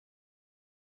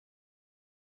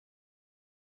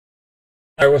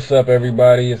Alright, what's up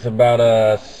everybody? It's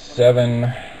about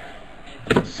 7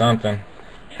 something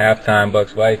halftime.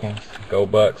 Bucks Vikings. Go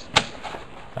Bucks.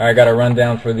 Alright, got a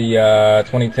rundown for the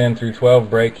 2010 through 12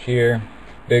 break here.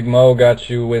 Big Mo got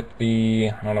you with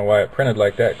the, I don't know why it printed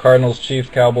like that, Cardinals, Chiefs,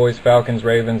 Cowboys, Falcons,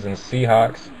 Ravens, and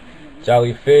Seahawks.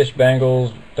 Jolly Fish,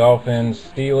 Bengals, Dolphins,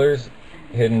 Steelers.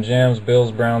 Hidden Gems,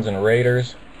 Bills, Browns, and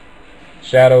Raiders.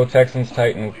 Shadow, Texans,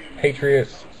 Titans,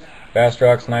 Patriots.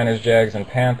 Bastrocks, Niners, Jags, and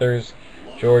Panthers.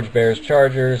 George, Bears,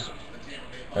 Chargers.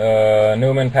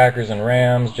 Newman, Packers and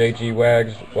Rams. JG,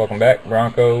 Wags, welcome back.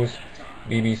 Broncos.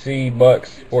 BBC,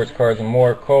 Bucks, Sports Cards and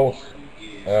More. Colts.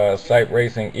 Sipe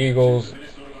Racing, Eagles.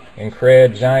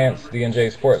 Incred, Giants.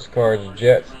 D&J Sports Cards,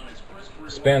 Jets.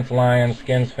 Spence, Lions.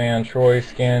 Skins Fan, Troy.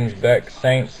 Skins, Beck,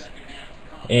 Saints.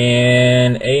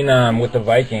 And Anom with the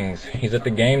Vikings. He's at the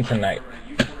game tonight.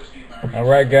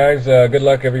 Alright guys, good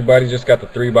luck everybody. Just got the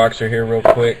 3-boxer here real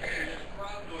quick.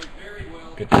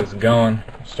 Get this going.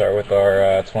 Start with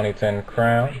our 2010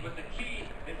 crown.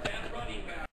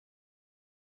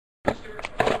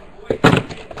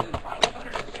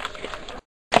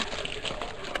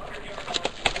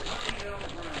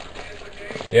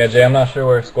 Yeah, Jay, I'm not sure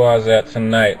where Squaw's at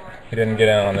tonight. He didn't get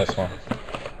in on this one.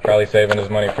 Probably saving his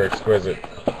money for Exquisite.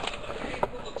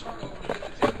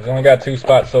 He's only got 2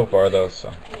 spots so far though,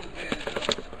 so.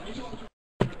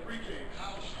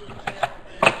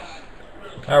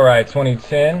 Alright,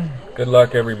 2010. Good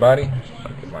luck, everybody.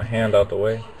 Get my hand out the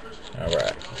way.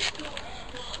 Alright.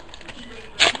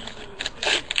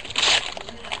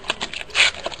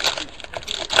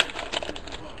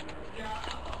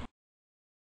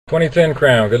 $2010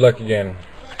 crown. Good luck again.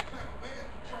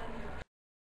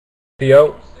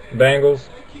 PO, Bengals.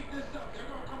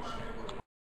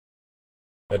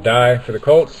 A die for the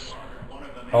Colts.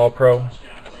 All Pro.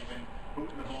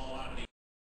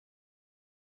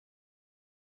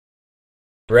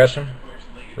 Gresham,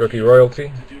 rookie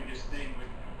royalty.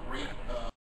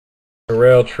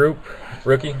 Royale Troop,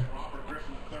 rookie.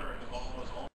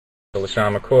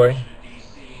 LaShawn McCoy.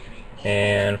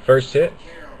 And first hit.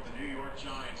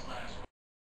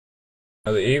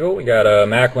 The Eagle, we got a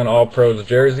Macklin All Pros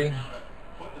jersey.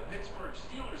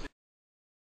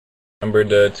 Numbered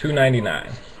 299.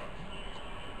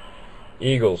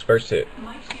 Eagles, first hit.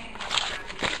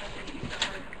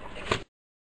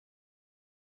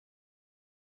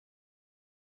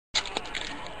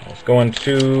 Let's go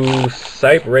into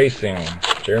Sipe Racing,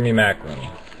 Jeremy Macklin.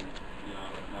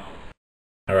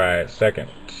 Alright, second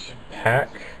pack.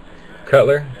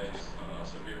 Cutler,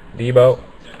 Debo,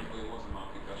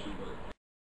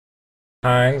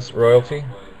 Hines, royalty.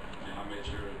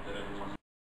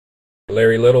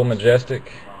 Larry Little,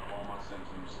 Majestic.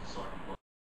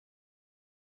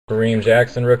 Kareem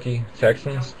Jackson, rookie,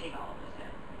 Texans.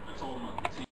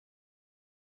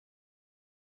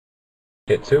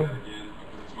 Hit 2.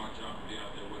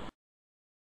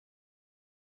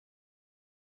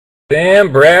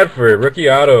 Sam Bradford, rookie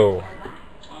auto.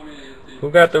 Who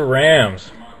got the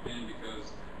Rams?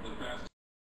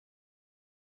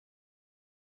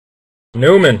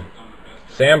 Newman.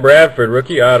 Sam Bradford,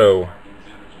 rookie auto.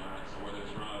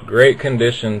 Great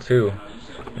condition, too.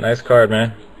 Nice card,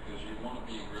 man.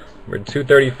 We're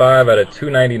 235 out of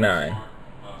 299.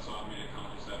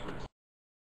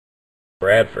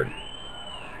 Bradford.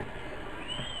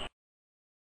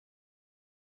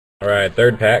 Alright,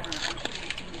 third pack.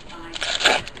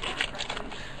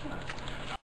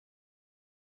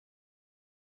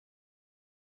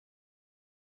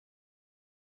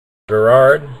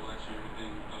 Gerard.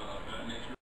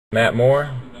 Matt Moore.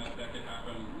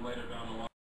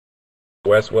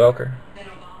 Wes Welker.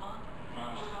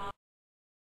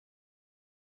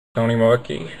 Tony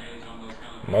Moeki,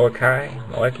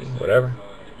 whatever.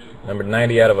 Number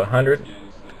 90 out of 100.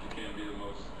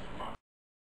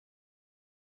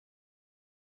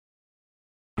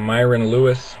 Myron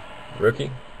Lewis,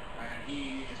 rookie.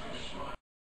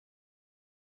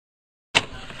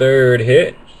 Third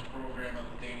hit.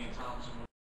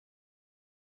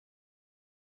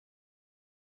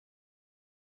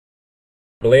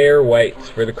 Blair White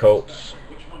for the Colts.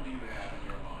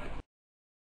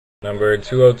 Number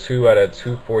 202 out of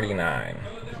 249.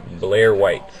 Blair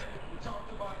White.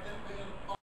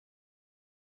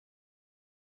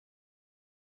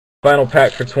 Final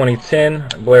pack for 2010.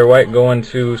 Blair White going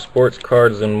to Sports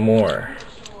Cards and More.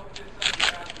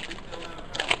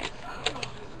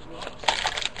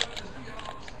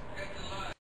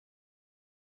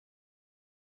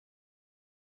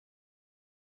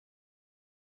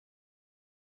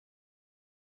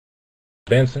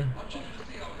 Benson.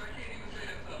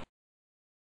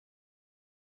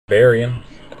 Varian.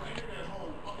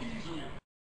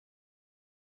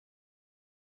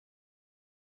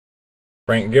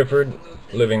 Frank Gifford,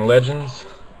 Living Legends,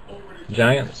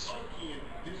 Giants.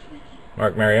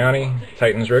 Mark Mariani,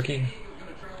 Titans rookie.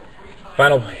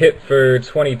 Final hit for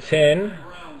 2010.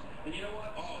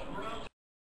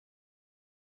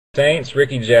 Saints,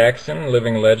 Ricky Jackson,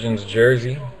 Living Legends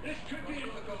jersey.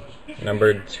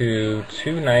 Numbered to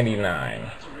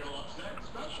 299.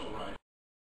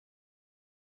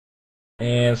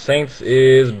 And Saints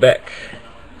is Beck.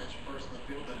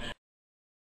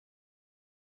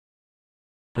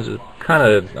 There's a kind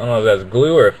of, I don't know if that's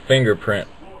glue or a fingerprint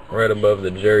right above the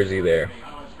jersey there.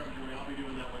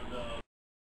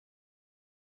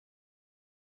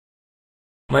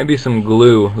 Might be some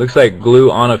glue. Looks like glue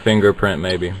on a fingerprint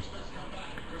maybe.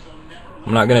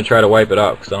 I'm not going to try to wipe it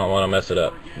off because I don't want to mess it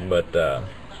up. But,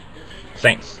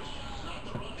 Saints.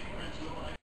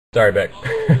 Sorry, Beck.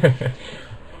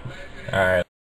 Alright.